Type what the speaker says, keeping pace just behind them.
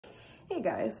Hey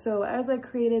guys, so as I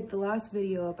created the last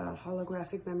video about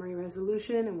holographic memory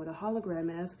resolution and what a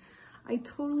hologram is, I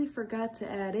totally forgot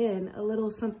to add in a little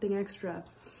something extra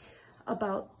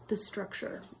about the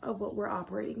structure of what we're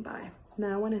operating by.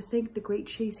 Now I want to thank the great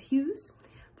Chase Hughes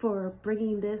for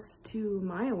bringing this to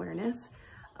my awareness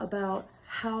about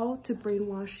how to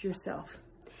brainwash yourself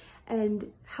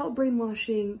and how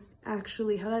brainwashing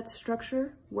actually, how that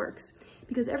structure works.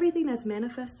 Because everything that's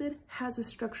manifested has a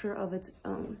structure of its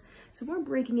own. So we're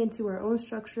breaking into our own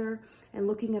structure and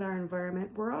looking at our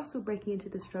environment. We're also breaking into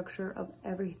the structure of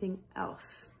everything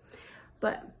else.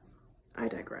 But I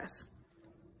digress.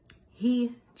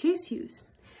 Chase Hughes,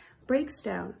 breaks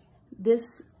down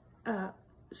this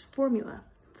formula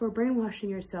for brainwashing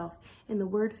yourself in the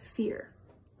word fear.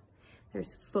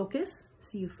 There's focus,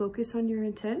 so you focus on your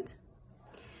intent.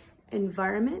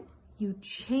 Environment, you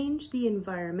change the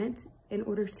environment in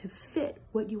order to fit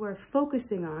what you are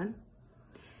focusing on.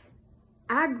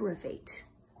 Aggravate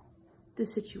the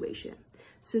situation.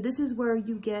 So this is where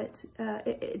you get,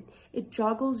 it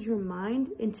joggles your mind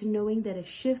into knowing that a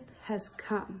shift has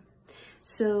come.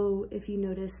 So if you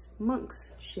notice,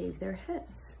 monks shave their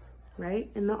heads, right?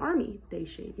 In the army, they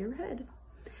shave your head,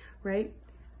 right?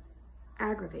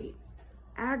 Aggravate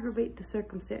the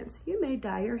circumstance. You may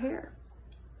dye your hair.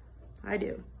 I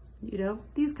do, you know,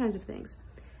 these kinds of things.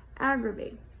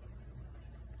 Aggravate.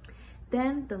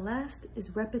 Then the last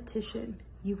is repetition.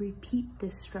 You repeat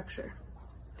this structure.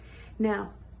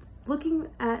 Now, looking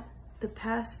at the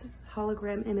past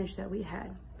hologram image that we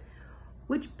had,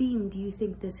 which beam do you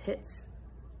think this hits?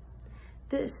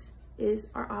 This is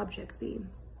our object beam.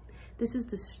 This is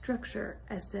the structure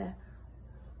as to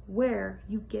where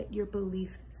you get your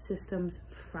belief systems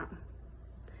from,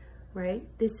 right?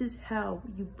 This is how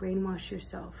you brainwash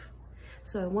yourself.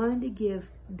 So I wanted to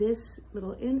give this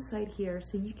little insight here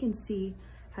so you can see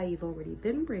how you've already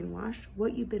been brainwashed,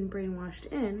 what you've been brainwashed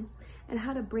in, and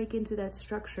how to break into that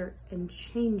structure and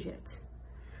change it.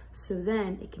 So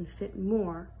then it can fit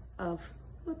more of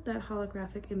what that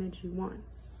holographic image you want.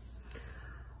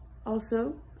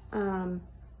 Also, on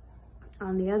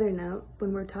the other note,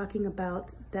 when we're talking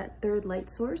about that third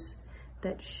light source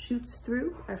that shoots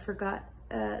through, I forgot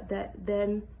that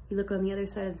then you look on the other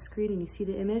side of the screen and you see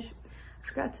the image. I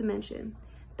forgot to mention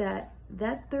that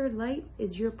that third light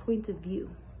is your point of view.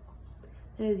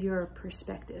 That is your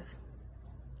perspective.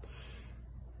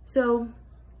 So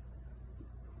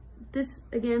this,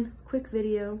 again, quick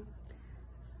video.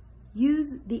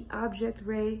 Use the object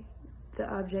ray,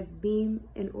 the object beam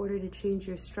in order to change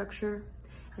your structure,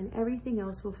 and everything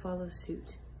else will follow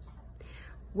suit.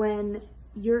 When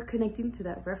you're connecting to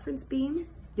that reference beam,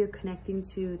 you're connecting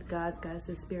to the gods,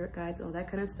 goddesses, spirit guides, all that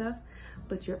kind of stuff,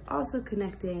 but you're also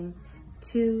connecting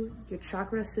to your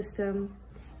chakra system,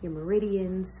 your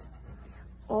meridians,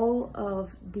 all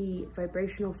of the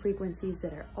vibrational frequencies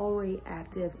that are already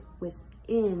active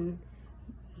within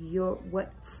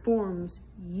what forms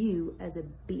you as a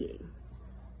being.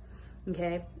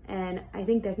 Okay, and I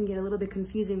think that can get a little bit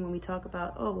confusing when we talk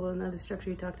about, oh, well, another structure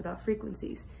you talked about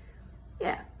frequencies.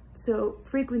 Yeah, so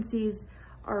frequencies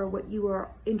are what you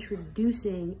are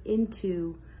introducing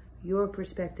into your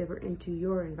perspective or into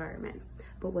your environment.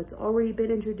 But what's already been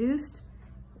introduced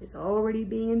is already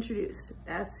being introduced.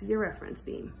 That's your reference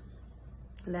beam.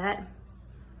 That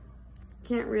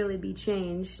can't really be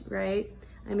changed, right?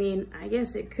 I mean, I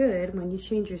guess it could when you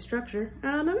change your structure.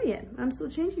 I don't know yet. I'm still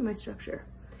changing my structure.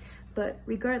 But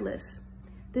regardless,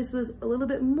 this was a little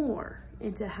bit more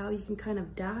into how you can kind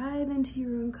of dive into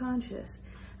your unconscious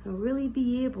and really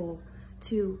be able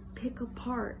to pick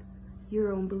apart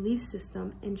your own belief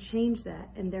system and change that,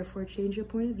 and therefore change your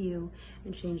point of view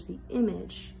and change the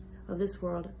image of this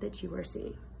world that you are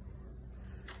seeing.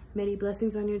 Many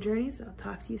blessings on your journeys. I'll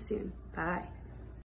talk to you soon. Bye.